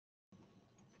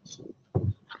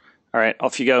All right,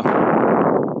 off you go.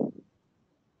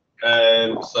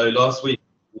 So last week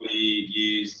we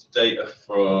used data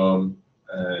from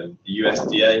the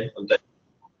USDA on data,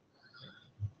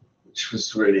 which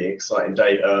was really exciting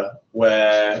data,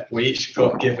 where we each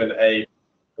got given a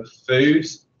food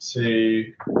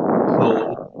to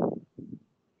pull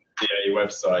the USDA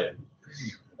website.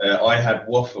 I had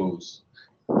waffles,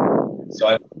 so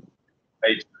I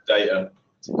paid for data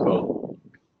to pull.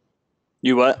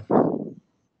 You what?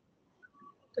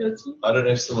 I don't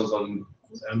know if someone's on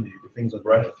things on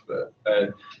breath, but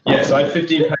yeah, so I had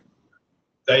 15 pages of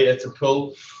data to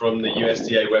pull from the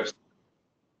USDA website.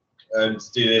 And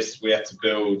to do this, we had to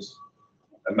build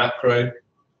a macro.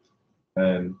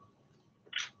 Yeah,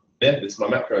 this is my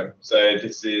macro. So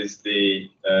this is the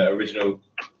original.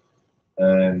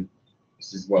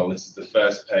 This is the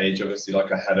first page. Obviously,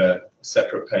 like I had a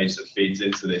separate page that feeds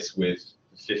into this with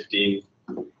 15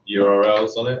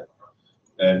 URLs on it.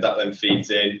 And that then feeds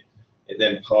in. It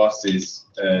then passes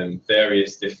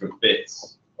various different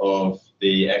bits of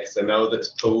the XML that's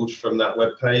pulled from that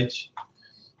web page.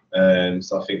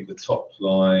 So I think the top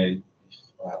line,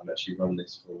 I haven't actually run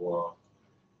this for a while,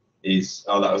 is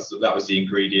that was the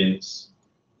ingredients.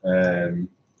 You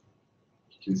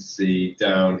can see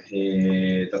down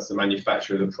here that's the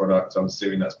manufacturer of the product. I'm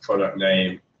assuming that's product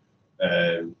name,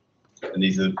 and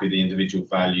these are the individual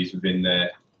values within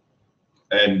there.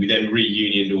 And we then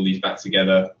reunioned all these back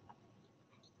together,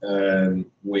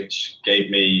 which gave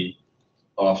me,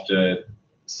 after a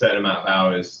certain amount of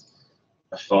hours,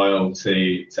 a file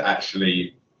to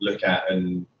actually look at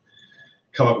and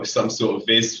come up with some sort of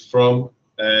viz from.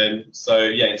 So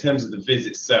yeah, in terms of the viz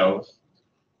itself,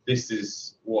 this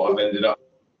is what I've ended up.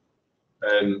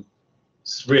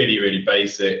 It's really, really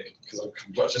basic because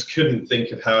I just couldn't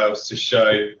think of how else to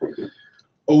show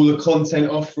all the content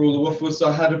off for all the waffles. So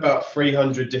I had about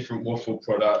 300 different waffle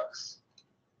products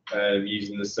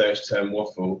using the search term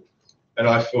waffle. And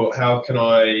I thought, how can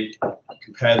I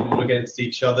compare them all against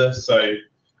each other? So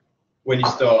when you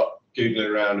start Googling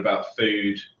around about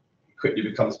food, it quickly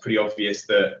becomes pretty obvious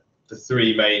that the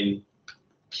three main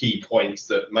key points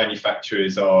that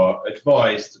manufacturers are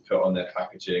advised to put on their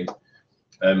packaging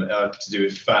are to do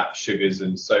with fat, sugars,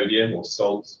 and sodium or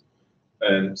salt.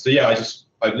 So yeah,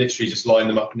 I literally just lined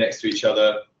them up next to each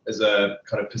other as a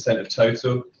kind of percent of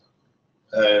total,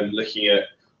 looking at,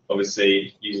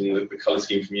 obviously using the color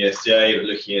scheme from USDA, but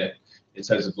looking at in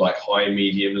terms of like high,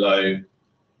 medium, low.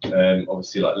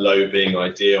 Obviously like low being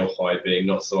ideal, high being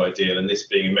not so ideal, and this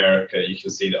being America, you can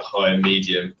see that high and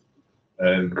medium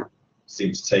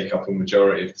seem to take up a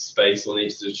majority of the space on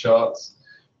each of the charts.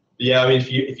 But yeah, I mean,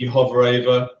 if you hover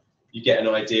over, you get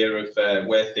an idea of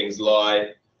where things lie.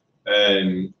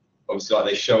 Obviously, like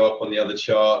they show up on the other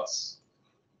charts.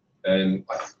 I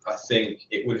think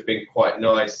it would have been quite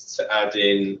nice to add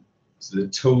in to the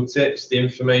tooltips the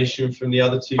information from the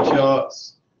other two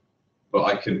charts, but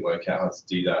I couldn't work out how to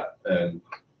do that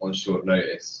on short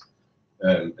notice.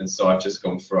 And so I've just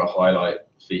gone for a highlight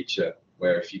feature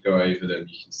where if you go over them,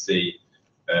 you can see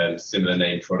similar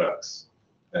name products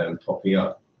popping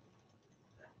up.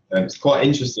 It's quite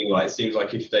interesting. Like, it seems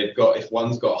like if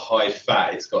one's got high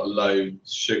fat, it's got low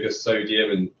sugar,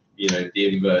 sodium, and the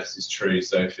inverse is true.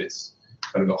 So if it's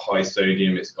kind of got high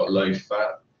sodium, it's got low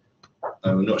fat.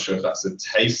 I'm not sure if that's a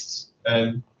taste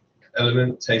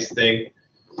taste thing.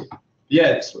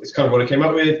 Yeah, it's kind of what I came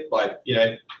up with. Like,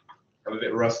 I'm a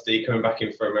bit rusty coming back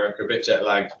in for America, a bit jet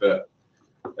lagged, but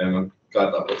I'm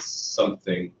glad that was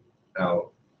something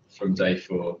out from day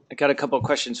 4. I got a couple of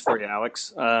questions for you,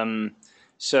 Alex.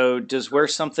 So does where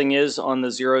something is on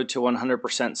the 0 to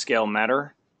 100% scale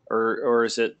matter? Or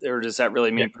does that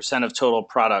really mean percent of total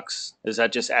products? Is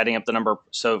that just adding up the number?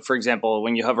 So for example,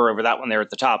 when you hover over that one there at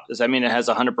the top, does that mean it has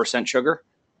 100% sugar?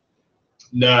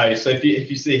 No. So if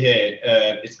you see here,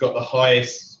 it's got the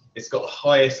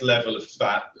highest level of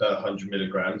fat per 100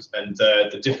 milligrams, and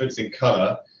the difference in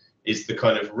color is the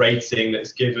kind of rating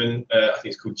that's given. I think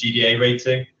it's called GDA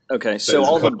rating. Okay, so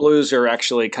all the blues are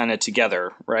actually kind of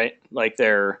together, right? Like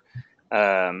they're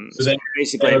so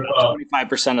basically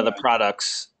 25% of the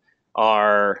products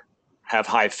have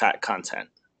high fat content.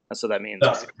 That's what that means.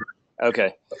 That's correct.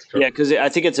 Okay. Yeah, because I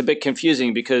think it's a bit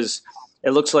confusing because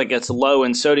it looks like it's low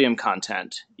in sodium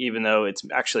content, even though it's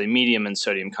actually medium in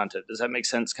sodium content. Does that make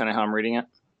sense, kind of how I'm reading it?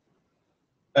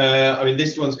 I mean,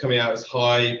 this one's coming out as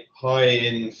high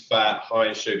in fat, high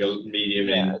in sugar, medium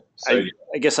in sodium.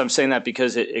 I guess I'm saying that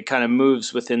because it kind of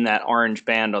moves within that orange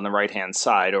band on the right-hand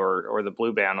side or the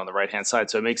blue band on the right-hand side.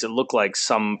 So it makes it look like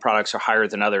some products are higher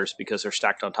than others because they're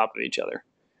stacked on top of each other.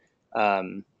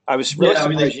 I was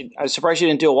surprised you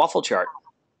didn't do a waffle chart.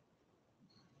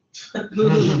 Yeah,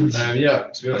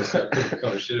 to be honest, I kind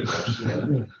of should have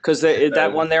watched. Because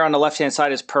that one there on the left-hand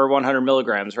side is per 100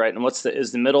 milligrams, right? And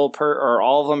is the middle per, or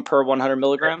all of them per 100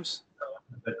 milligrams?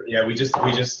 Yeah, we just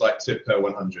like took per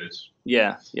 100.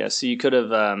 Yeah. So you could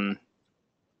have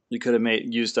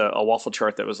used a waffle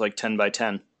chart that was like 10 by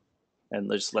 10,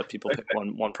 and just let people pick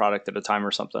one product at a time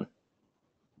or something.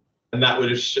 And that would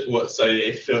have so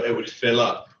it would fill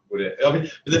up, would it? I mean,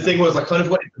 but the thing was, I kind of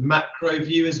wanted the macro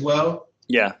view as well.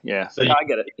 Yeah. So I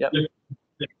get it. Yep.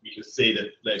 You can see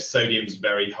that sodium's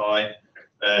very high,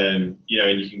 and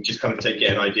you can just kind of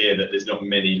get an idea that there's not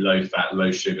many low fat, low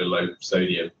sugar, low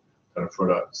sodium kind of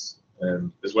products,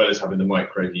 as well as having the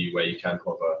micro view where you can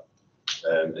hover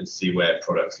and see where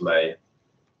products lay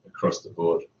across the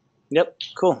board. Yep.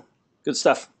 Cool. Good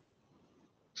stuff.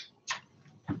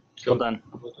 Cool. Well done.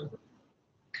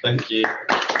 Thank you.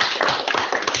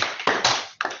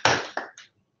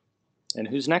 And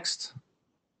who's next?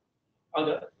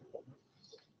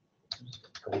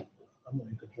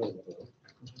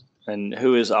 And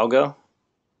who is Algo?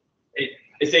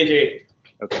 It's AJ.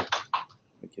 Okay.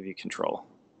 I'll give you control.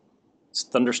 It's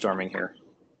thunderstorming here.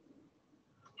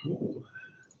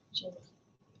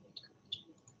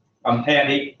 Hey,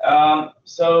 Andy.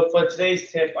 So for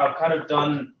today's tip, I've kind of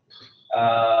done.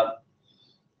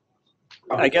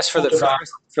 I guess for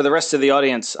the rest of the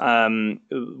audience,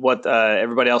 what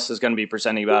everybody else is going to be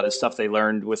presenting about is stuff they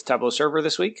learned with Tableau Server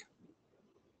this week.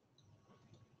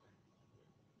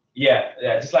 Yeah,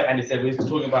 just like Andy said, we were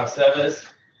talking about servers.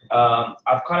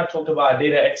 I've kind of talked about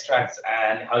data extracts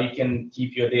and how you can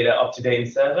keep your data up to date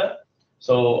in server.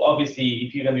 So obviously,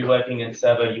 if you're going to be working in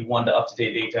server, you want the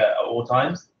up-to-date data at all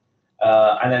times.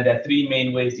 And then there are three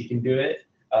main ways you can do it.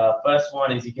 First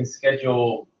one is you can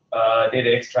schedule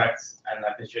data extracts, and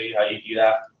I can show you how you do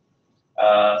that.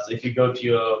 So if you go to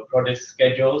your project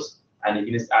schedules, and you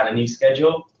can just add a new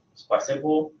schedule, it's quite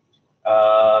simple.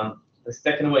 The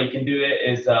second way you can do it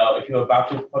is if you're about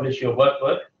to publish your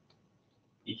workbook,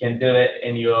 you can do it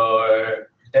in your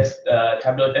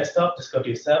Tableau desktop. Just go to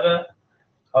your server,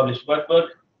 publish workbook,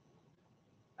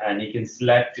 and you can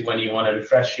select when you want to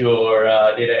refresh your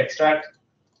data extract.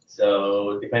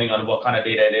 So depending on what kind of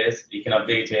data it is, you can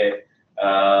update it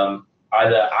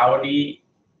either hourly.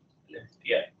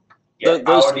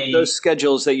 Those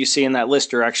schedules that you see in that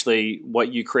list are actually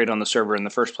what you create on the server in the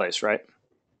first place, right?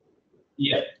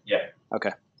 Yeah.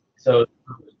 Okay. So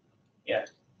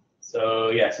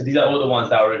these are all the ones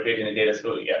that were created in the data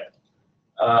school. Yeah.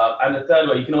 And the third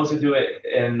one, you can also do it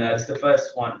in it's the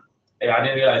first one. Yeah, I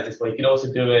didn't realize this, but you can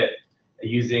also do it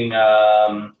using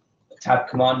tab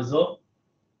command as well.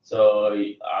 So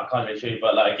I can't really show you,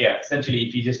 but essentially,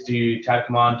 if you just do tab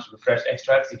command to refresh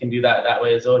extracts, you can do that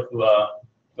way as well if you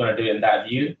want to do it in that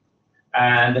view.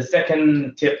 And the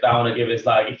second tip that I want to give is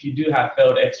if you do have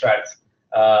failed extracts,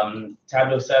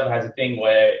 Tableau Server has a thing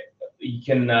where you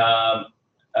can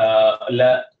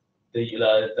alert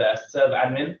the server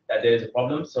admin that there is a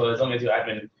problem. So as long as you're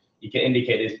admin, you can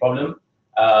indicate there's a problem.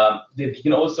 You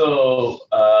can also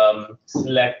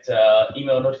select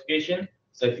email notification.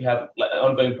 So if you have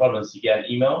ongoing problems, you get an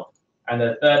email. And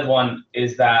the third one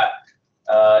is that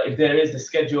if there is the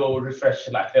schedule refresh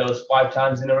fails 5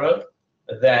 times in a row,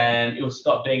 then it will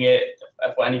stop doing it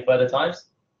for any further times.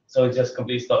 So it just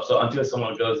completely stops. So until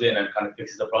someone goes in and kind of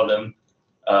fixes the problem,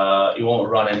 it won't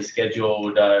run any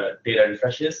scheduled data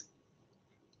refreshes.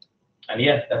 And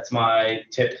yeah, that's my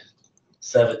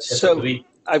server tip of the week.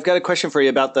 I've got a question for you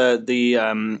about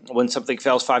the when something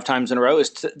fails 5 times in a row.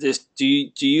 Do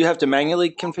you have to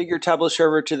manually configure Tableau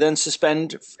Server to then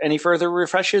suspend any further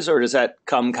refreshes, or does that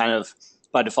come kind of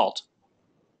by default?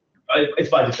 It's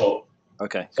by default.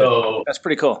 Okay, so that's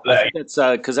pretty cool. I think that's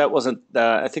because that wasn't.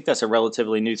 I think that's a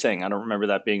relatively new thing. I don't remember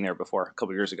that being there before, a couple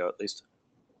of years ago at least.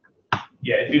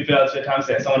 Yeah, if you fail 2 times,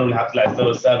 someone will have to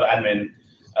so server admin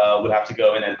will have to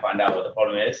go in and find out what the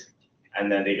problem is,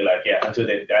 and then they go until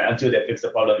they fix the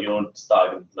problem, you won't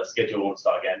start. The schedule won't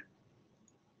start again.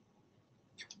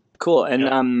 Cool.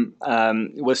 And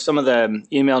with some of the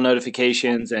email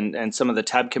notifications and some of the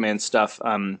tab command stuff,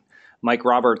 Mike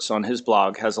Roberts on his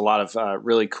blog has a lot of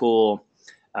really cool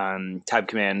tab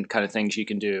command kind of things you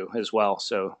can do as well.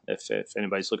 So if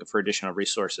anybody's looking for additional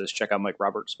resources, check out Mike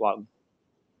Roberts' blog.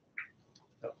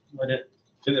 I think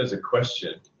there's a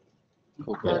question.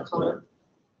 Cool.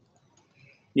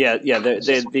 Yeah.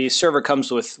 The server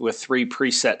comes with 3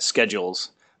 preset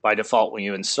schedules by default when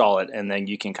you install it, and then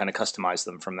you can kind of customize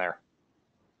them from there.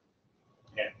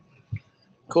 Yeah.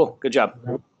 Cool. Good job.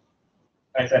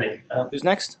 Thanks, Andy. Who's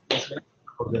next?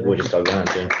 We'll just go around,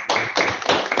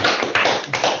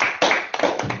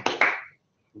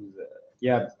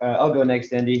 yeah. I'll go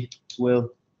next, Andy.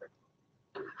 Will.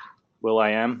 Will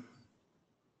I am?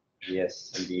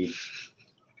 Yes, indeed.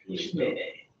 You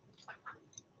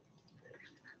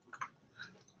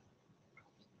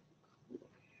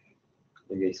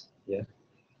guys, yeah.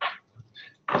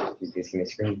 You guys see my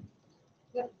screen?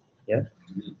 Yep.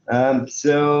 Yeah.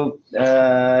 So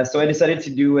I decided to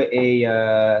do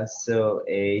a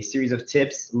series of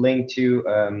tips linked to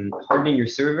hardening your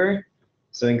server,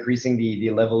 so increasing the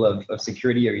level of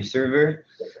security of your server.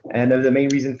 And the main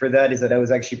reason for that is that I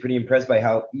was actually pretty impressed by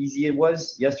how easy it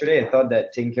was yesterday. I thought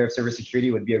that taking care of server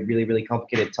security would be a really, really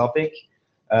complicated topic.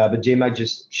 But JMac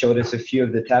just showed us a few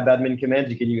of the tab admin commands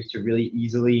you can use to really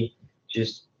easily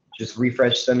just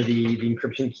refresh some of the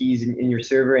encryption keys in your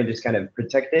server and just kind of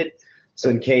protect it. So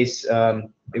in case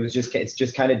it's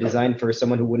just kind of designed for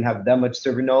someone who wouldn't have that much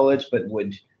server knowledge, but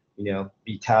would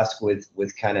be tasked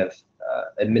with kind of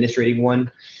administrating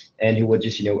one, and who would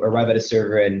just arrive at a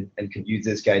server and could use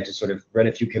this guide to sort of run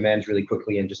a few commands really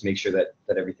quickly and just make sure that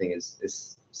everything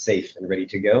is safe and ready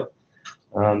to go.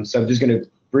 So I'm just going to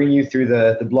bring you through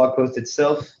the blog post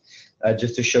itself,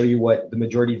 just to show you what the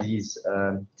majority of these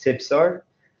tips are.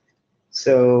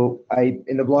 So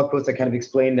in the blog post, I kind of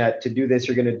explained that to do this,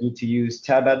 you're going to need to use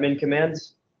tab admin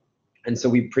commands. And so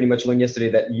we pretty much learned yesterday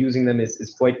that using them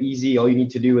is quite easy. All you need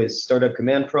to do is start up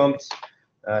command prompt.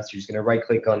 So you're just going to right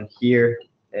click on here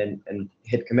and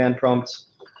hit command prompt.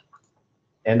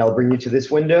 And I'll bring you to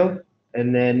this window.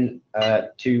 And then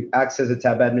to access the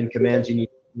tab admin commands, you need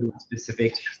to do a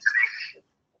specific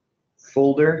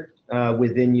folder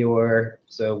within your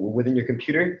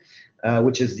computer.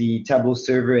 Which is the Tableau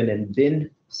Server and then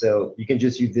bin. So you can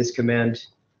just use this command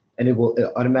and it will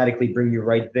automatically bring you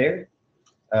right there.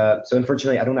 So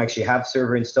unfortunately, I don't actually have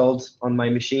server installed on my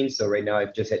machine. So right now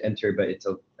I've just hit enter, but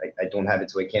I don't have it,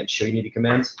 so I can't show you any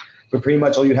commands. But pretty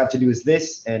much all you have to do is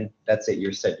this, and that's it.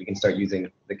 You're set. You can start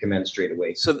using the command straight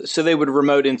away. So they would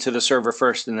remote into the server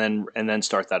first and then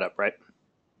start that up, right?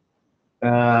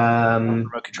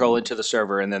 Remote control into the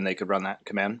server, and then they could run that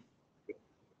command.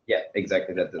 Yeah,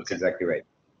 exactly. That's okay. Exactly right.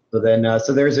 So then,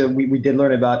 we did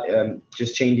learn about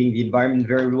just changing the environment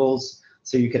variables,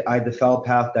 so you could hide the file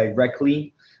path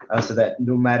directly, so that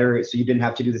so you didn't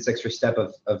have to do this extra step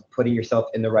of putting yourself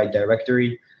in the right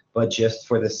directory, but just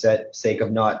for the sake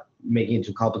of not making it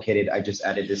too complicated, I just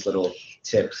added this little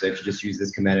tip. So if you just use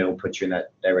this command, it'll put you in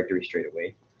that directory straight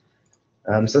away.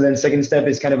 So then, second step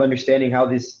is kind of understanding how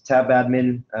this tab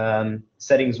admin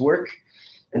settings work.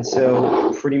 And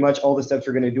so pretty much all the steps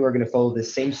we're going to do are going to follow the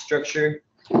same structure.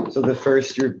 So the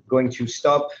first, you're going to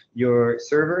stop your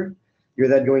server. You're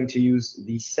then going to use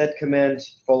the set command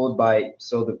followed by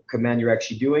the command you're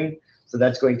actually doing. So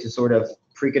that's going to sort of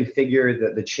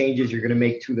pre-configure the changes you're going to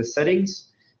make to the settings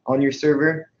on your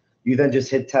server. You then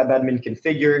just hit tab admin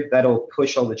configure. That'll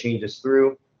push all the changes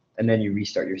through, and then you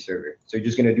restart your server. So you're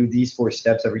just going to do these 4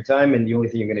 steps every time, and the only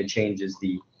thing you're going to change is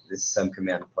this sum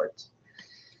command part.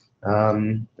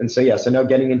 And so now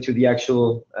getting into the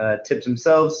actual tips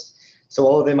themselves. So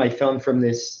all of them I found from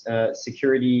this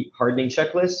security hardening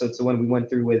checklist. So it's the one we went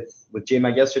through with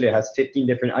JMac yesterday. It has 15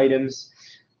 different items.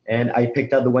 And I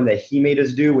picked out the one that he made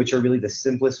us do, which are really the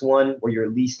simplest one, where you're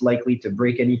least likely to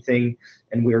break anything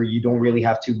and where you don't really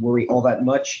have to worry all that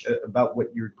much about what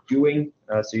you're doing.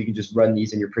 So you can just run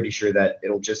these and you're pretty sure that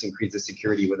it'll just increase the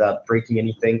security without breaking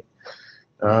anything.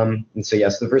 So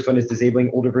the first one is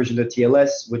disabling older versions of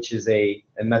TLS, which is a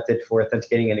method for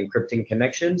authenticating and encrypting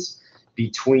connections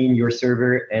between your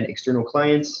server and external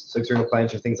clients. So external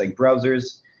clients are things like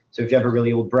browsers. So if you have a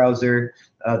really old browser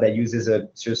that uses a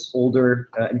just older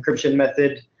encryption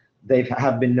method, they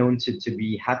have been known to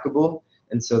be hackable.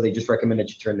 And so they just recommend that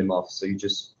you turn them off. So you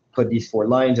just put these 4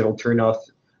 lines, it'll turn off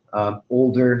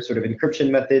older sort of encryption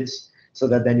methods, so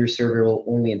that then your server will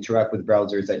only interact with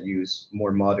browsers that use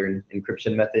more modern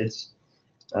encryption methods.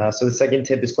 So the second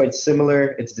tip is quite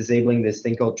similar. It's disabling this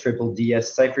thing called triple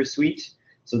DS cipher suite.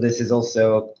 So this is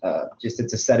also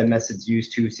it's a set of methods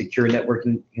used to secure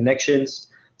networking connections.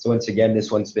 So once again,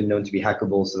 this one's been known to be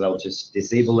hackable, so that'll just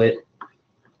disable it.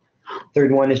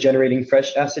 Third one is generating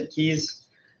fresh asset keys.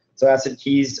 So asset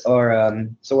keys are,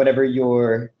 so whenever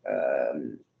your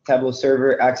Tableau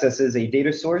Server accesses a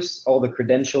data source, all the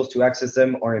credentials to access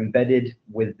them are embedded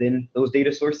within those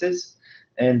data sources.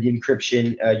 And the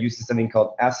encryption uses something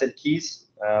called asset keys.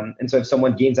 And so if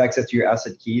someone gains access to your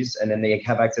asset keys and then they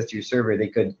have access to your server, they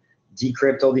could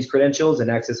decrypt all these credentials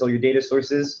and access all your data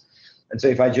sources. And so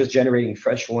if I just generating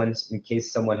fresh ones in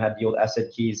case someone had the old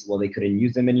asset keys, well, they couldn't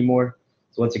use them anymore.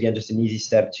 So once again, just an easy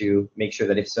step to make sure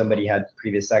that if somebody had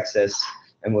previous access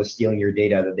and was stealing your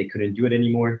data, that they couldn't do it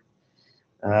anymore.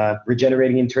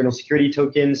 Regenerating internal security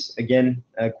tokens, again,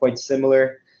 quite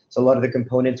similar. So a lot of the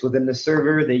components within the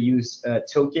server, they use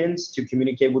tokens to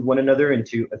communicate with one another and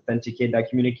to authenticate that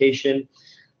communication.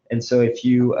 And so if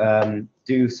you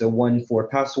do so one for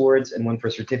passwords and one for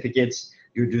certificates,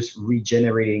 you're just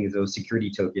regenerating those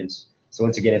security tokens. So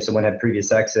once again, if someone had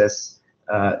previous access,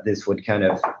 this would kind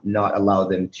of not allow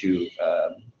them to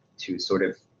sort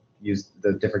of use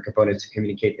the different components to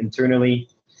communicate internally.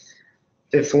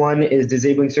 Fifth one is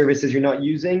disabling services you're not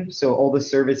using. So all the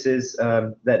services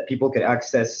that people could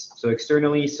access so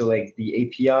externally, so like the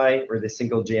API or the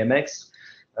single JMX.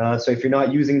 So if you're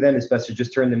not using them, it's best to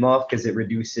just turn them off because it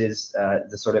reduces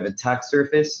the sort of attack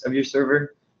surface of your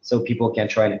server. So people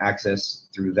can't try and access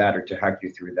through that or to hack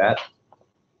you through that.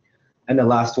 And the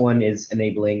last one is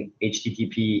enabling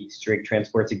HTTP strict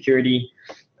transport security.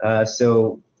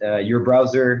 Your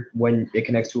browser, when it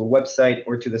connects to a website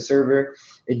or to the server,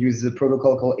 it uses a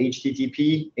protocol called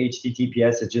HTTP.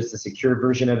 HTTPS is just a secure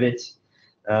version of it.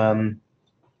 And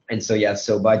so, yeah,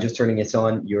 so by just turning it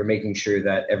on, you're making sure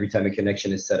that every time a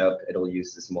connection is set up, it'll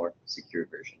use this more secure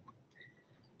version.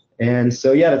 And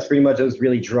so, yeah, that's pretty much, it was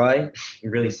really dry. I'm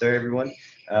really sorry, everyone.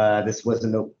 This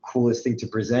wasn't the coolest thing to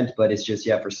present, but it's just,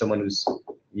 yeah, for someone who's,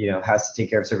 has to take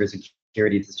care of server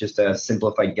security, it's just a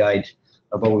simplified guide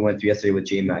of what we went through yesterday with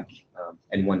JMac,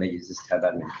 and one that uses tab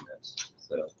admin for that.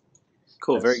 So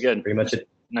cool, very good. Pretty much it.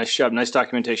 Nice job, nice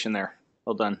documentation there.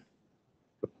 Well done.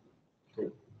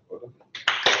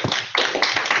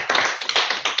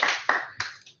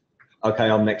 Okay,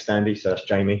 I'm next, Andy. So that's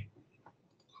Jamie.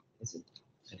 I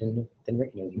didn't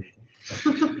recognize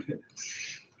you.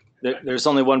 There's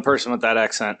only one person with that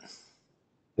accent.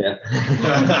 Yeah.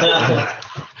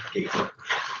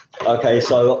 Okay,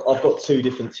 so I've got two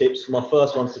different tips. My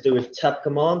first one's to do with tab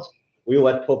commands. We all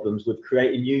had problems with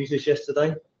creating users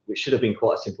yesterday, which should have been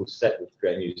quite a simple step with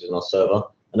creating users on our server.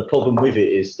 And the problem with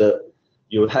it is that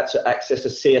you had to access a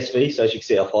CSV. So as you can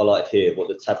see, I've highlighted here what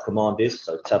the tab command is.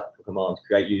 So tab command,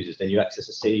 create users, then you access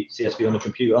a CSV on the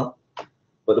computer.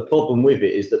 But the problem with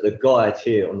it is that the guide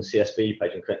here on the CSV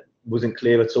page wasn't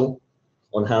clear at all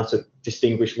on how to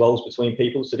distinguish roles between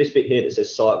people. So this bit here that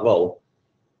says site role,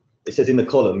 it says in the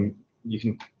column, you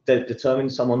can determine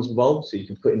someone's role. So you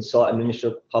can put in site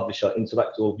administrator, publisher,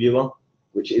 interactor, or viewer,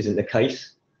 which isn't the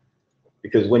case.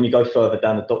 Because when you go further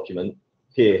down the document,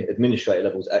 here, administrator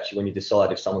level is actually when you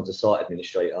decide if someone's a site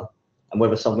administrator and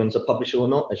whether someone's a publisher or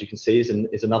not. As you can see,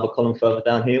 is another column further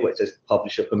down here where it says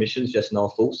publisher permissions, yes, no,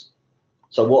 false.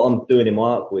 So what I'm doing in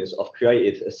my article is I've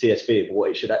created a CSV of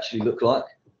what it should actually look like,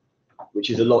 which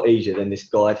is a lot easier than this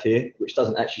guide here, which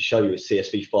doesn't actually show you a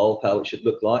CSV file of how it should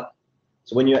look like.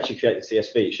 So when you actually create the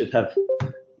CSV, it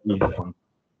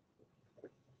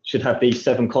should have these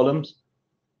 7 columns.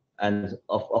 And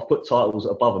I've put titles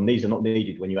above them. These are not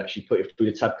needed when you actually put it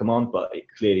through the tab command, but it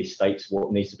clearly states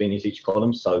what needs to be in each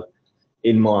column. So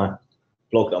in my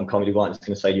blog that I'm currently writing, it's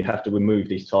going to say you have to remove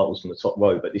these titles from the top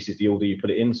row, but this is the order you put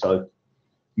it in. So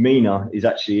Mina is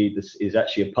actually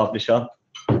a publisher,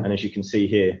 and as you can see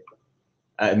here,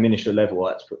 at administrator level,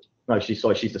 I had to put she's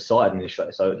the site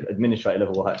administrator. So at administrator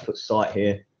level, I had to put site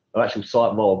here. Our actual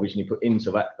site role originally put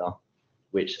interactor,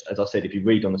 which, as I said, if you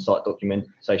read on the site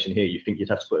documentation here, you think you'd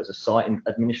have to put as a site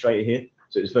administrator here.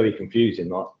 So it was very confusing.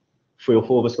 Like 3 or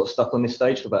 4 of us got stuck on this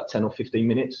stage for about 10 or 15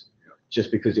 minutes,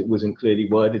 just because it wasn't clearly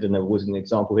worded and there wasn't an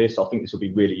example here. So I think this will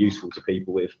be really useful to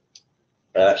people with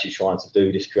actually trying to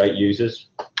do this, create users.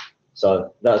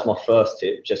 So that was my first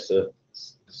tip, just to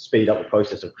speed up the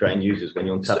process of creating users when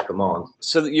you're on tab command.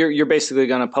 So you're basically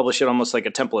going to publish it almost like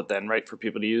a template then, right, for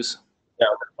people to use? Yeah,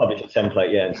 publish a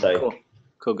template, yeah, and say,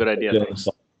 cool, good idea.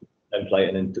 Template,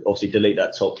 and then obviously delete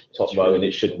that top row, and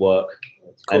it should work.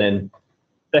 Cool. And then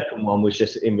second one was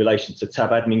just in relation to tab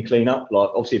admin cleanup.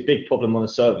 Like obviously a big problem on the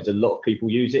server is a lot of people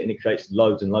use it, and it creates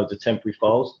loads and loads of temporary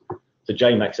files. So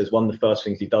JMac says one of the first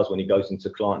things he does when he goes into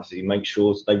clients is he makes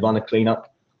sure they run a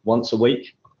cleanup once a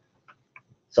week.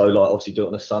 So like obviously do it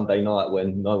on a Sunday night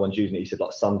when no one's using it. He said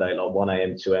like Sunday, like 1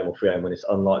 a.m., 2 a.m. or 3 a.m. when it's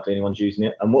unlikely anyone's using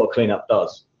it. And what a cleanup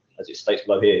does, as it states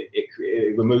below here,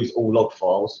 it removes all log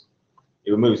files,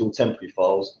 it removes all temporary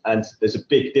files, and there's a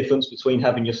big difference between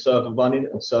having your server running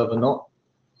and server not.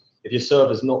 If your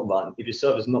server's not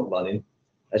running,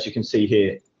 as you can see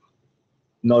here,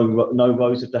 no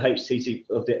rows of the HTTP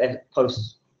of the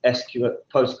Postgres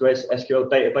SQL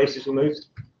database is removed,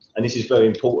 and this is very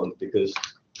important because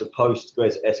the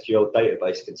Postgres SQL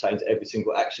database contains every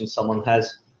single action someone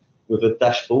has with a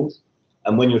dashboard,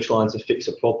 and when you're trying to fix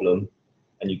a problem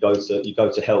and you go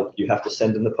to help, you have to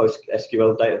send them the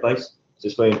PostgreSQL database. So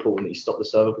it's very important that you stop the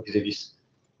server, because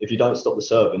if you don't stop the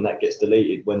server and that gets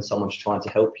deleted when someone's trying to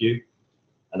help you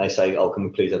and they say, oh, can we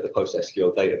please have the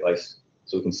PostgreSQL database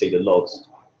so we can see the logs,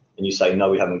 and you say, no,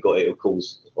 we haven't got it, it'll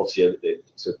cause, obviously,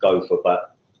 it to go for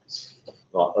about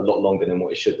like, a lot longer than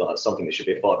what it should. Like something that should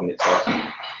be a 5-minute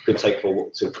task could take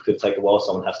a while.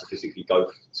 Someone has to physically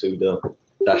go to the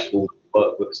dashboard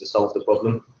workbooks to solve the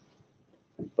problem.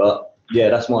 But yeah,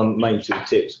 that's my main 2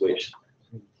 tips, which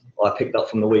I picked up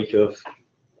from the week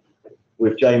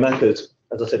with JMac. Because,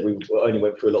 as I said, we only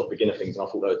went through a lot of beginner things, and I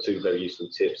thought they were 2 very useful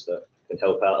tips that can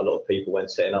help out a lot of people when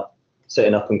setting up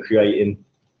and creating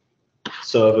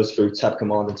servers through tab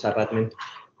command and tab admin.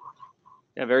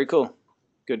 Yeah, very cool.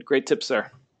 Good, great tips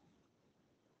there.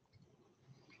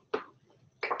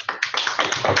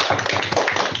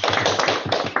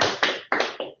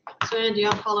 So Andy,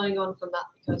 I'm following on from that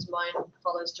because mine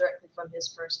follows directly from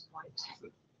his first point.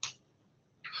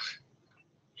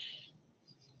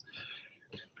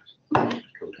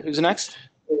 Who's next?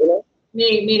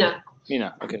 Me, Mina.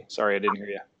 Mina. Okay, sorry, I didn't hear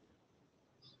you.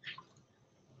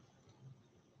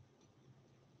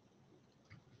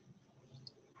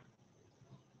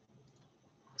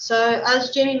 So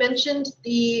as Jamie mentioned,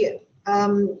 the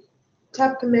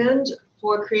tab command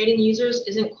for creating users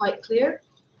isn't quite clear.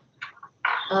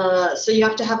 So you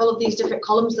have to have all of these different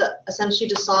columns that essentially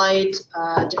decide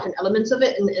different elements of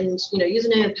it, and you know,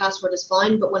 username and password is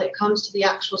fine, but when it comes to the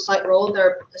actual site role, there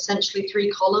are essentially 3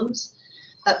 columns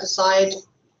that decide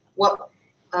what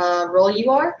role you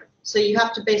are. So you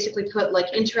have to basically put like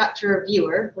interactor or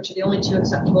viewer, which are the only 2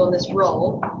 acceptable in this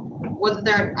role, whether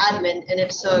they're an admin, and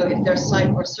if so, if they're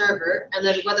site or server, and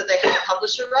then whether they have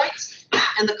publisher rights.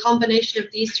 And the combination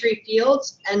of these 3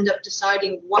 fields end up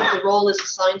deciding what the role is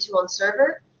assigned to on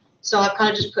server. So I've kind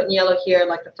of just put in yellow here,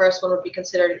 like the first one would be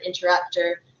considered an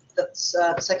interactor, that's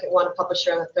the second one a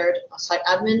publisher, and the third a site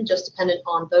admin, just dependent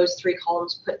on those 3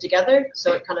 columns put together.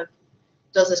 So it kind of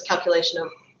does this calculation of,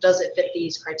 does it fit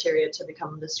these criteria to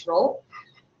become this role?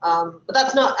 But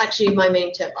that's not actually my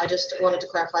main tip. I just wanted to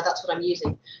clarify that's what I'm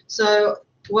using. So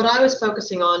what I was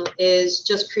focusing on is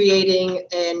just creating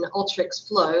an Alteryx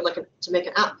flow, like to make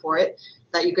an app for it,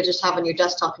 that you could just have on your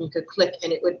desktop and you could click,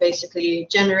 and it would basically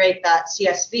generate that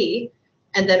CSV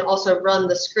and then also run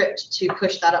the script to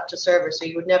push that up to server. So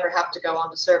you would never have to go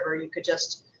onto server. You could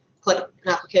just click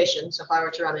an application. So if I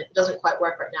were to run it, it doesn't quite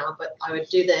work right now, but I would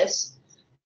do this.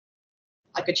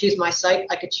 I could choose my site.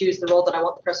 I could choose the role that I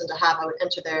want the person to have. I would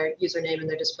enter their username and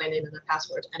their display name and their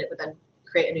password, and it would then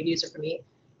create a new user for me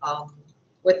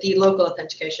with the local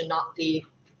authentication, not the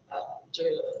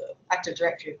Active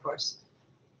Directory, of course.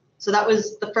 So that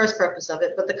was the first purpose of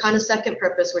it. But the kind of second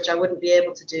purpose, which I wouldn't be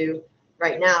able to do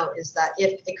right now, is that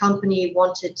if a company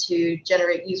wanted to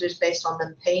generate users based on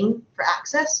them paying for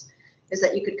access, is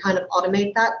that you could kind of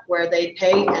automate that where they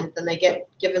pay and then they get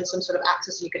given some sort of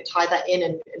access, and you could tie that in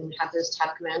and have this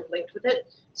tab command linked with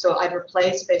it. So I'd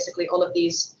replace basically all of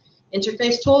these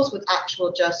interface tools with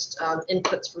actual just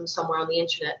inputs from somewhere on the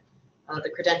internet, the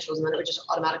credentials, and then it would just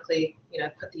automatically, you know,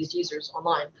 put these users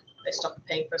online. They stop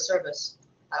paying for a service.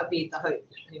 That would be the hope,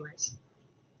 anyways.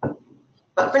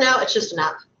 But for now, it's just an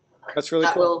app. That's really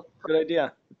cool. Good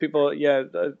idea. People, yeah,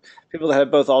 people that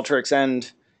have both Alteryx and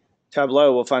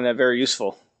Tableau will find that very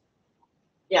useful.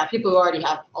 Yeah, people who already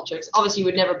have Alteryx. Obviously, you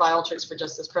would never buy Alteryx for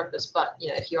just this purpose, but you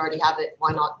know, if you already have it,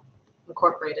 why not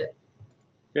incorporate it?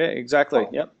 Yeah, exactly.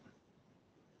 Yep.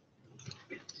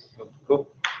 Cool.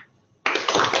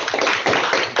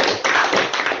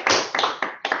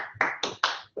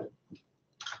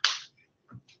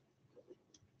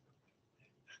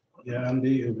 Yeah,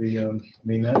 Andy, it'll be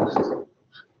me next.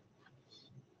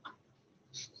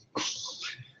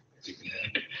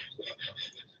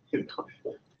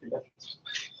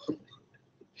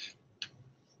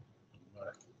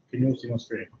 Can you all see my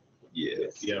screen?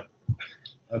 Yes. Yeah.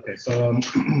 Okay, so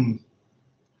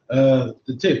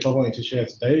the tip I wanted to share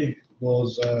today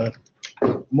was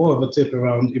more of a tip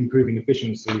around improving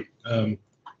efficiency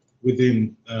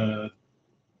within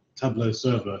Tableau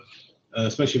Server,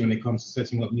 especially when it comes to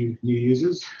setting up new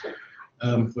users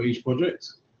for each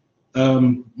project.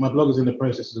 My blog is in the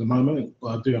process at the moment, but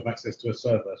I do have access to a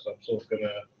server, so I'm sort of going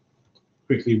to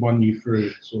quickly run you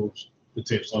through sort of the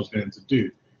tips I was going to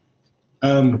do.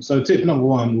 So tip number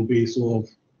 1 will be sort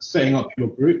of setting up your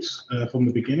groups from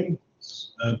the beginning,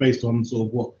 based on sort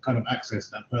of what kind of access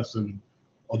that person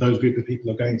or those group of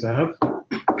people are going to have.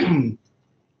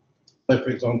 So for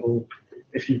example,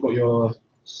 if you've got your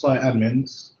site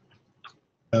admins,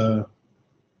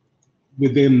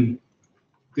 within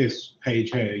this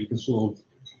page here, you can sort of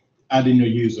add in your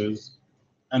users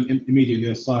and immediately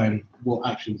assign what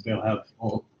actions they'll have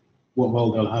or what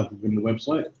role they'll have within the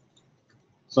website.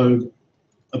 So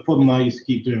a problem I used to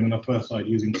keep doing when I first started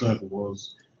using Server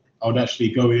was I would actually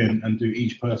go in and do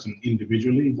each person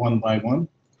individually, one by one.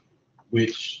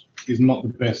 which is not the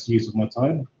best use of my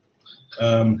time.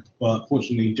 But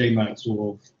fortunately, JMac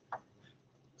sort of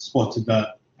spotted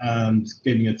that and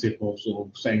gave me a tip of sort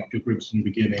of setting up your groups from the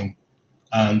beginning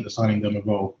and assigning them a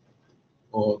role.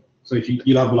 Or so if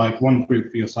you'll have like one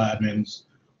group for your site admins,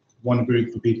 one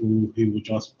group for people who will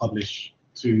just publish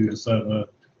to the server,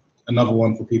 another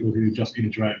one for people who just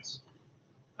interact,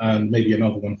 and maybe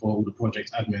another one for all the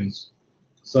project admins.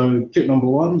 So tip number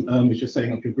one is just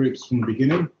setting up your groups from the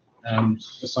beginning and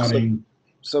assigning.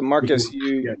 So Marcus, people,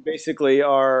 you basically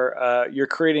are you're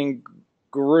creating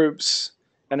groups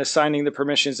and assigning the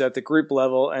permissions at the group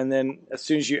level, and then as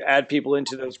soon as you add people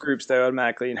into those groups, they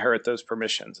automatically inherit those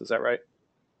permissions. Is that right?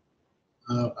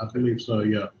 I believe so.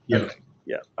 Yeah. Okay.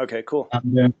 Yeah. Okay. Cool.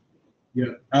 And then,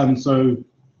 and so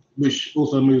which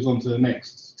also moves on to the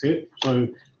next tip. So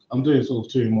I'm doing sort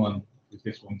of 2-in-1 with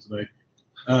this one today.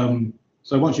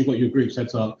 So once you've got your group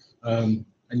set up and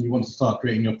you want to start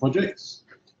creating your projects,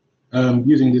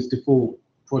 using this default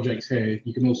project here,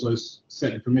 you can also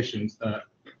set the permissions that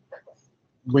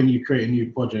when you create a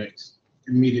new project,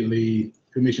 immediately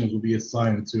permissions will be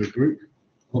assigned to a group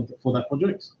for that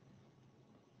project.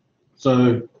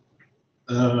 So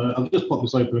I'll just pop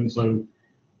this open so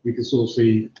we can sort of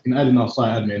see, you can add in our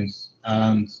site admins,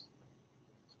 and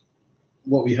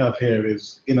what we have here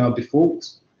is in our default.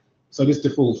 So this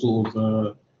default sort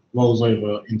of rolls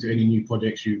over into any new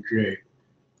projects you create.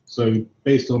 So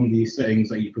based on the settings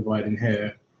that you provide in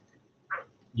here,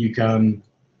 you can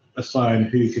assign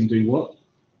who can do what.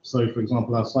 So for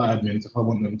example, our site admins, if I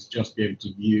want them to just be able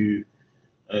to view,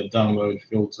 download,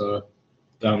 filter,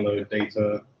 download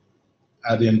data,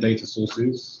 add in data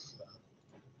sources.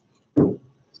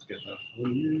 Let's get that for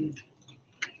you.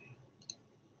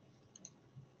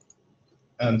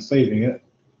 And saving it.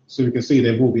 So we can see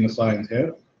they've all been assigned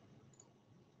here.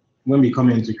 When we come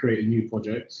in to create a new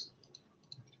project,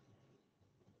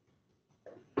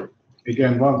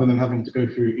 again, rather than having to go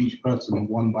through each person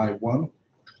one by one,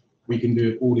 we can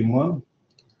do it all in one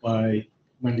by,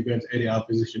 when we go into edit our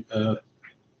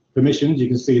permissions, you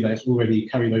can see that it's already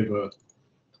carried over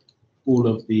all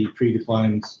of the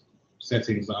predefined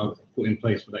settings that I've put in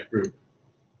place for that group.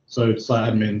 So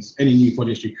site admins, any new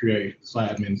projects you create,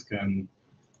 site admins can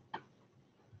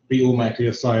be automatically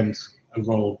assigned a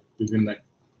role within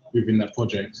that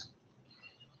project.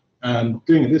 And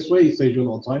doing it this way saves you a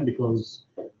lot of time, because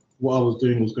what I was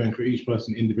doing was going through each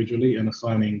person individually and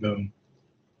assigning them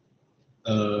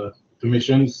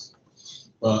permissions.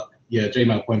 But yeah,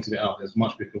 JMac pointed it out, there's a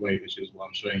much quicker way, which is what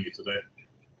I'm showing you today.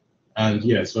 And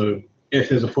yeah, so if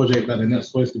there's a project that they're not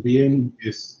supposed to be in,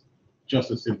 it's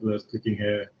just as simple as clicking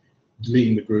here,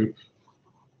 deleting the group,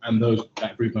 and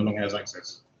that group no longer has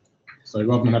access. So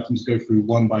rather than having to go through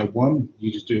one by one,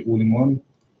 you just do it all in one.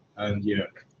 And yeah,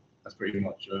 that's pretty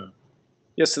much.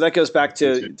 Yeah, so that goes back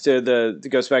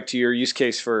to your use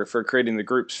case for creating the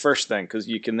groups first, then, because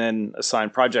you can then assign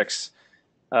projects.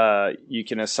 You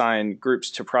can assign groups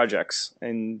to projects,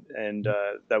 and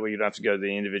that way you don't have to go to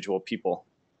the individual people.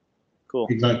 Cool.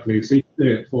 Exactly. So you do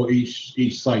it for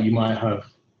each site you might have,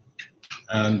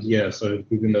 and yeah, so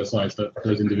within those sites,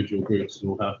 those individual groups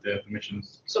will have their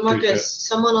permissions. So Marcus,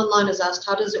 someone online has asked,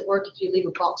 how does it work if you leave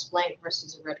a box blank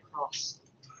versus a red cross?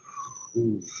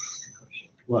 Ooh.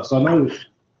 Well, so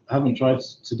I haven't tried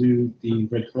to do the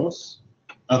red cross.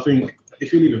 I think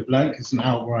if you leave it blank, it's an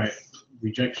outright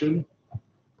rejection.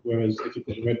 Whereas if you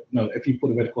put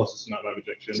a red cross, it's an outright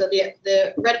rejection. So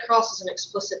the red cross is an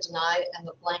explicit deny, and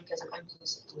the blank is an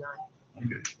implicit deny.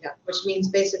 Okay. Yeah, which means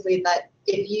basically that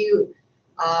if you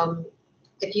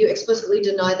explicitly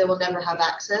deny, they will never have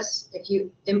access. If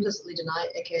you implicitly deny,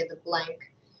 aka the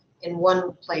blank, in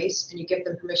one place, and you give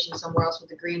them permission somewhere else with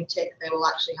a green tick, they will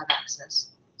actually have access.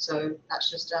 So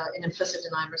that's just an implicit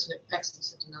deny versus an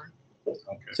explicit deny.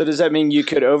 Okay. So does that mean you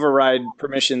could override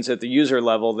permissions at the user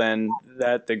level then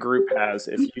that the group has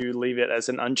if you leave it as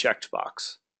an unchecked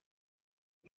box?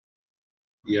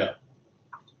 Yeah.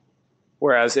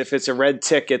 Whereas if it's a red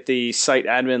tick at the site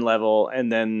admin level,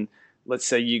 and then let's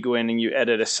say you go in and you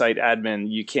edit a site admin,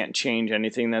 you can't change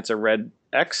anything that's a red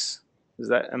X?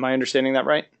 Am I understanding that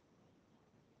right?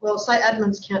 Well, site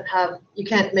admins you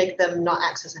can't make them not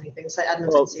access anything. Site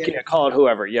admins can see it. Yeah, call it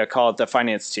whoever. Yeah, call it the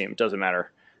finance team. Doesn't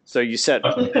matter. So you set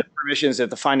permissions at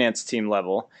the finance team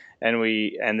level,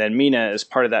 and then Mina is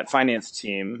part of that finance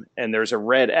team, and there's a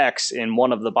red X in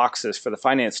one of the boxes for the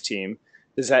finance team.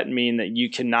 Does that mean that you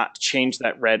cannot change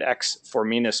that red X for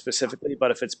Mina specifically,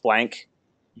 but if it's blank,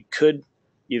 you could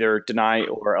either deny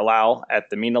or allow at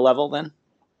the Mina level then,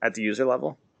 at the user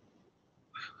level?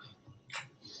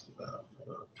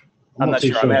 I'm not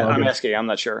sure. but I'm again, asking. I'm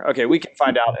not sure. Okay, we can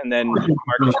find out, and then Mark,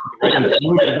 I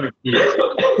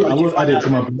will add it to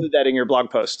my. include that in your blog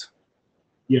post.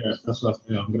 Yeah, that's what.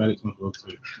 Yeah, I'm gonna add it to my blog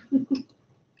too.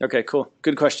 Okay, cool.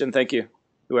 Good question. Thank you,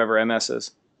 whoever MS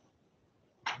is.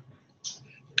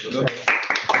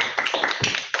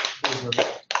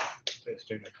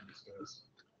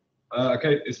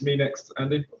 Okay, it's me next,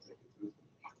 Andy.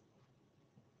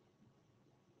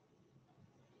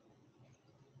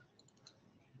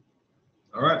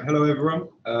 All right, hello everyone.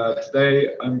 Today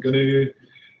I'm going to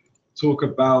talk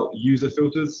about user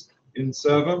filters in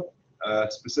Server,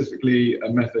 specifically a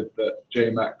method that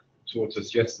JMac taught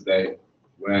us yesterday,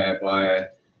 whereby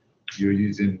you're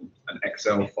using an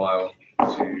Excel file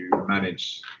to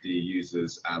manage the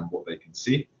users and what they can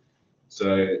see.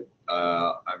 So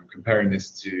I'm comparing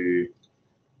this to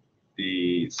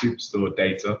the Superstore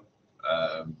data,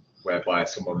 whereby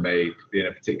someone may be in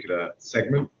a particular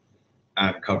segment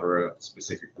and cover a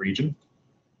specific region.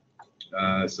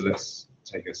 So let's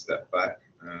take a step back.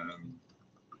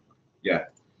 Yeah,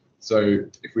 so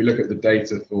if we look at the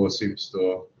data for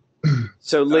Superstore.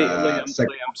 So Lee, I'm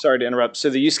sorry to interrupt. So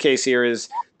the use case here is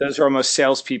those are almost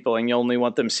salespeople, and you only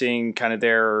want them seeing kind of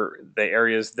the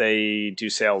areas they do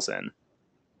sales in.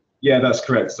 Yeah, that's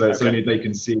correct. So it's Okay. only they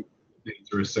can see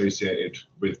data associated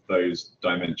with those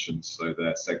dimensions, so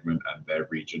their segment and their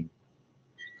region.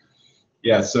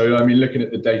 Yeah, so I mean, looking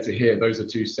at the data here, those are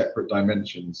two separate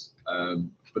dimensions.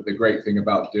 But the great thing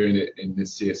about doing it in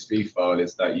this CSV file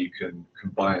is that you can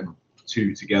combine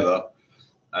two together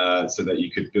so that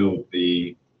you could build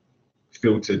the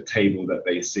filtered table that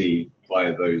they see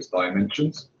via those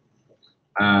dimensions.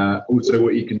 Also,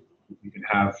 what you can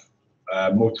have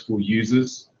multiple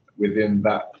users within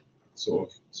that sort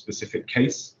of specific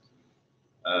case.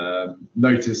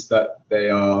 Notice that they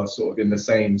are sort of in the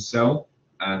same cell,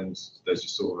 and there's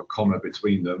just sort of a comma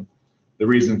between them. The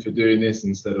reason for doing this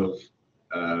instead of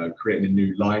creating a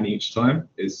new line each time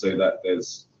is so that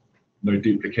there's no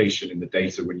duplication in the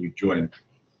data when you join.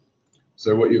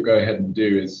 So what you'll go ahead and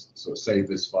do is sort of save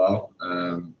this file,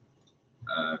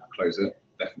 close it,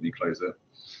 definitely close it.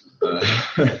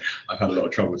 I've had a lot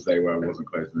of trouble today where I wasn't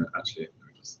closing it, actually.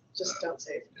 Just don't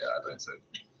save. Yeah, I don't save.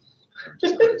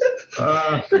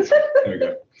 There we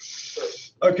go.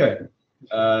 Okay.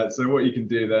 So what you can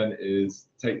do then is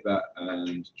take that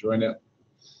and join it.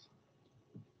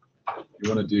 You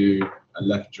want to do a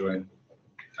left join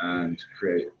and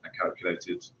create a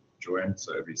calculated join.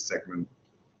 So it'll be segment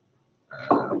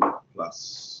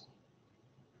plus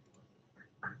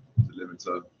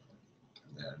delimiter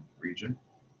and then region.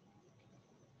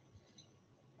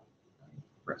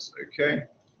 Press OK.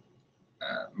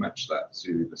 Match that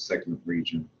to the segment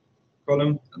region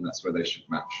column, and that's where they should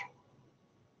match.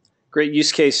 Great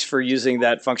use case for using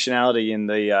that functionality in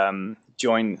the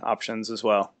join options as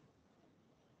well.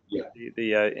 Yeah.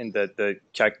 In the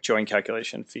join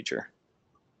calculation feature.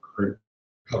 We're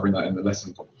covering that in the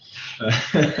lesson.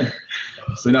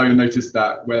 So now you'll notice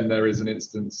that when there is an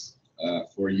instance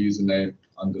for a username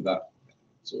under that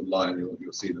sort of line,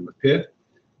 you'll see them appear.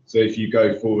 So if you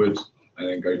go forward and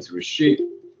then go to a sheet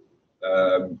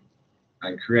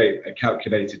and create a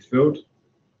calculated field,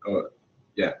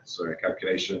 a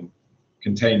calculation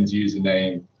contains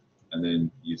username and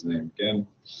then username again,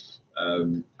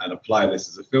 and apply this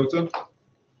as a filter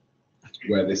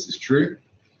where this is true.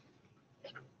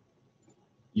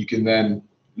 You can then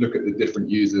look at the different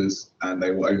users and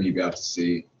they will only be able to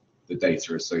see the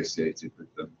data associated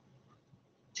with them.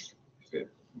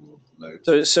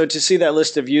 So to see that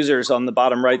list of users on the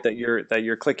bottom right that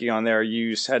you're clicking on there,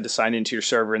 you had to sign into your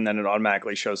server and then it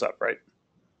automatically shows up, right?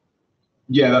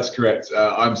 Yeah, that's correct.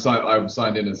 I'm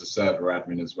signed in as a server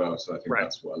admin as well, so I think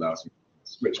that's what allows me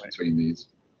to switch between these.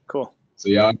 Cool. So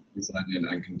yeah, I'm signed in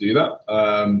and can do that.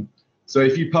 So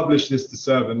if you publish this to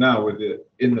server now with it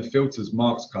in the filters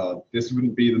marks card, this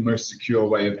wouldn't be the most secure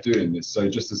way of doing this. So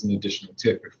just as an additional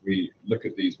tip, if we look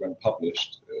at these when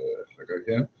published, if I go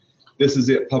here, this is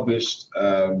it published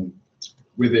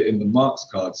with it in the marks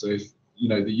card. So if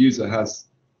the user has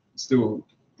still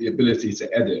the ability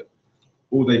to edit,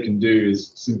 all they can do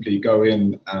is simply go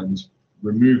in and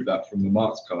remove that from the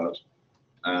marks card,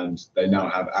 and they now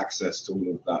have access to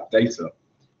all of that data.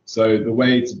 So the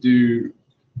way to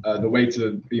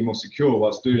be more secure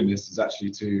whilst doing this is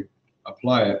actually to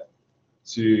apply it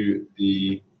to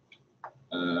the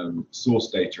source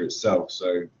data itself.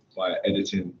 So by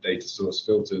editing data source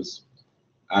filters,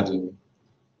 adding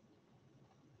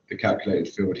the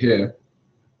calculated field here,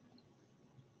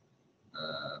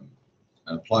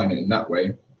 and applying it in that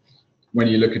way, when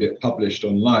you look at it published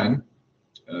online,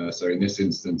 so in this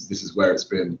instance, this is where it's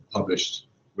been published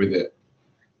with it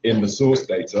in the source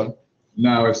data.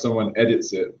 Now, if someone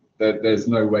edits it, there's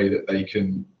no way that they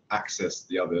can access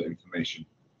the other information.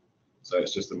 So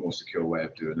it's just a more secure way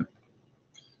of doing it.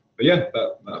 But yeah,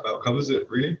 that about covers it,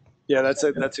 really. Yeah, that's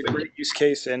a great use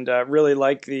case, and really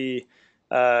like the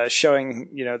showing,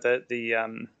 you know,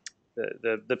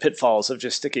 the pitfalls of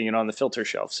just sticking it on the filter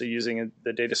shelf. So using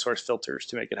the data source filters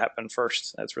to make it happen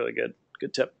first. That's really good.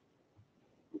 Good tip.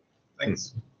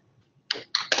 Thanks.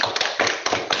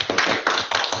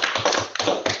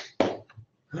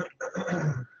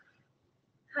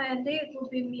 Hi, Andy. It will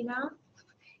be me now.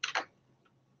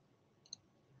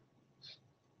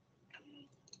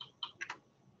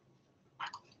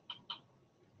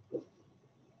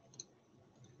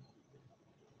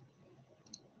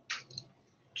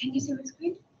 Can you see my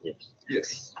screen? Yes.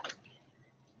 Yes.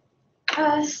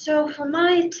 So for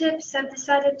my tips, I've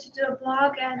decided to do a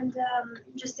blog and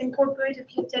just incorporate a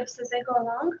few tips as I go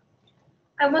along.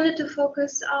 I wanted to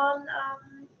focus on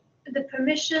the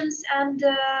permissions and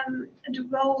the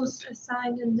roles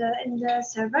assigned in the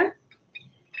server.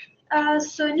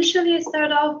 So initially, I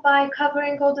started off by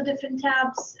covering all the different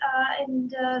tabs in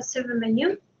the server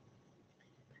menu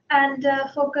and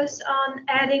focus on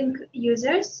adding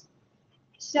users.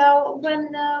 So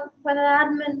when an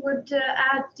admin would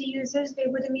add the users, they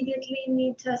would immediately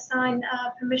need to assign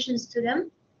permissions to them,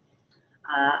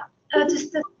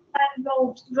 just assign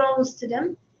roles to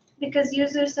them, because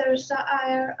users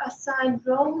are assigned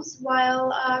roles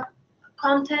while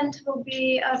content will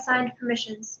be assigned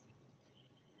permissions.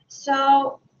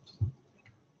 So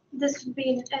this would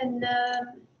be in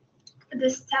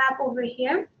this tab over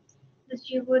here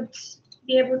that you would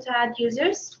be able to add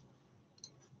users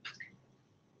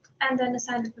and then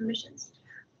assign the permissions.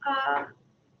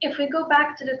 If we go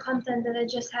back to the content that I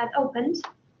just had opened,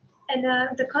 in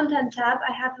the content tab,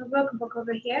 I have a workbook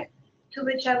over here to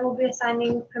which I will be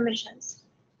assigning permissions.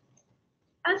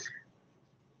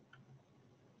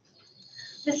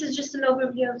 This is just an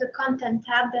overview of the content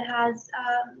tab that has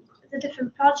the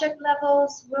different project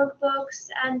levels, workbooks,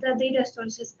 and the data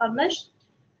sources published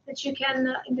that you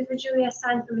can individually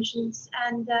assign permissions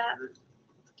and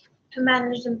to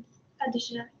manage them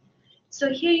additionally. So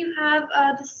here you have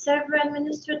the server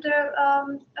administrator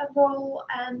role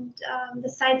and the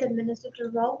site administrator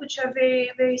role, which are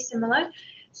very, very similar.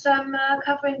 So I'm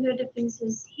covering the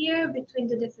differences here between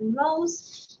the different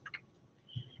roles.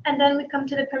 And then we come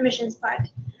to the permissions part.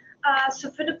 So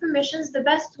for the permissions, the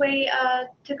best way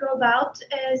to go about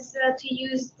is to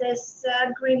use this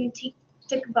green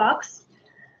tick box,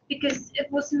 because it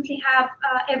will simply have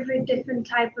every different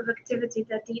type of activity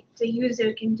that the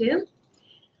user can do.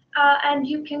 And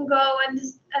you can go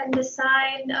and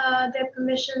assign their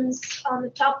permissions on the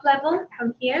top level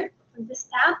from here, from this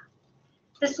tab.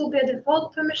 This will be a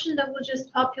default permission that will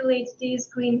just populate these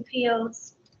green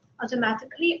fields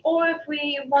automatically. Or if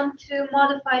we want to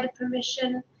modify the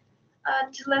permission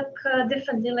to look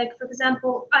differently, like for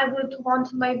example, I would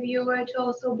want my viewer to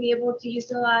also be able to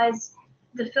utilize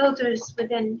the filters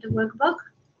within the workbook.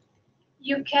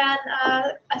 You can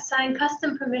assign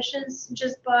custom permissions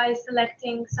just by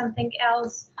selecting something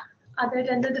else other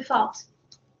than the default.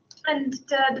 And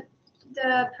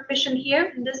the permission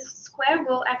here in this square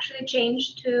will actually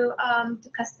change to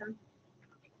custom.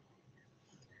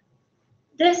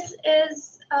 This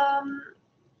is,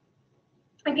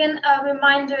 again, a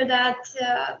reminder that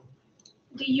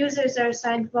the users are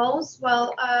assigned roles,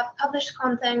 while published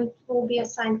content will be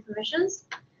assigned permissions.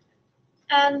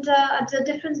 And the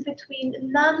difference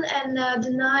between none and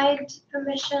denied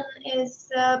permission is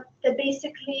that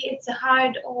basically it's a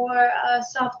hard or a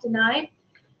soft deny.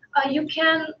 You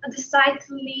can decide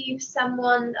to leave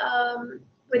someone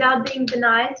without being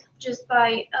denied just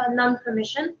by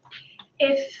non-permission.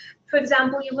 If, for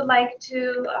example, you would like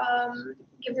to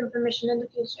give them permission in the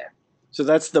future. So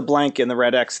that's the blank in the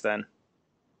red X then?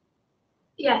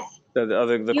 Yes. The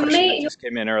question that just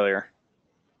came in earlier.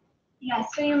 Yes,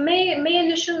 so you may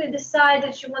initially decide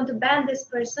that you want to ban this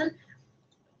person,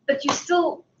 but you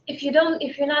still, if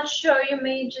you're not sure, you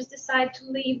may just decide to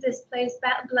leave this place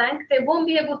blank. They won't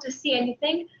be able to see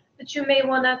anything, but you may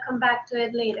want to come back to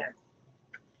it later.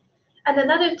 And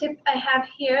another tip I have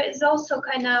here is also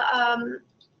kind of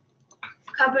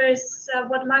covers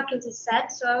what Marcus has said,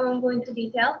 so I won't go into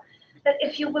detail. That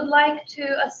if you would like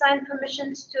to assign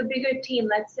permissions to a bigger team,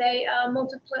 let's say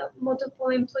multiple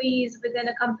employees within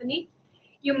a company,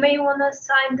 you may want to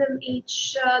assign them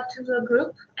each to a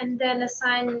group and then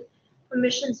assign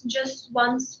permissions just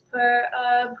once per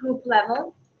group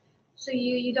level. So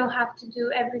you don't have to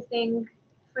do everything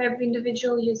for every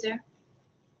individual user.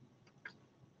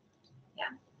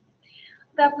 Yeah,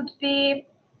 that would be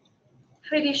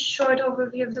pretty short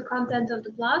overview of the content of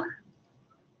the blog.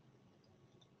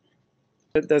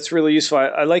 That's really useful.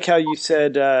 I like how you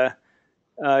said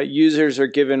users are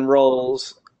given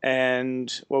roles, and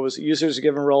what was it? Users are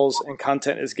given roles and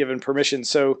content is given permission.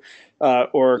 So,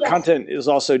 or Yes. content is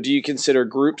also, do you consider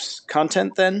groups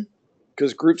content then?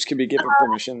 Because groups can be given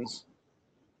permissions.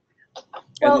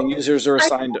 Well, and the users are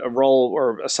assigned a role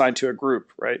or assigned to a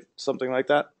group, right? Something like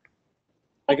that.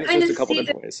 I guess there's a couple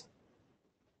different ways.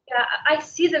 Yeah, I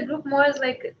see the group more as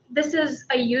like, this is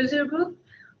a user group,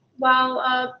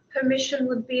 while permission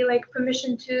would be like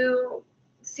permission to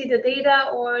see the data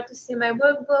or to see my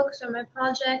workbooks or my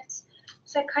projects.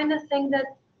 So I kind of think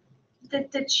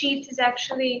that the cheat is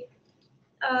actually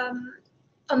on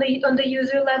the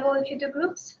user level if you do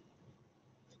groups.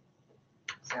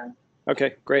 So.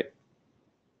 Okay, great.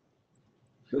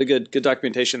 Really good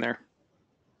documentation there.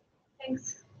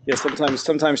 Thanks. Yeah,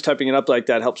 sometimes typing it up like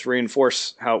that helps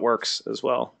reinforce how it works as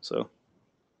well. So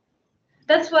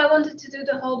that's why I wanted to do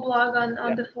the whole blog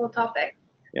on the full topic.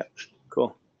 Yeah,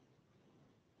 cool.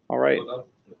 All right,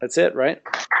 that's it, right?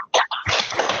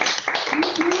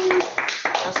 That's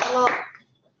a lot.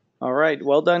 All right,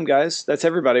 well done, guys. That's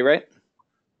everybody, right?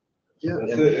 Yeah,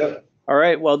 that's it. Yeah. All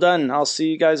right, well done. I'll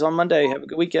see you guys on Monday. Have a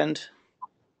good weekend.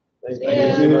 Yeah,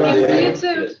 thanks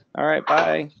to you too. All right,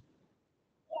 bye.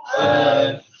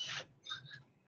 Bye.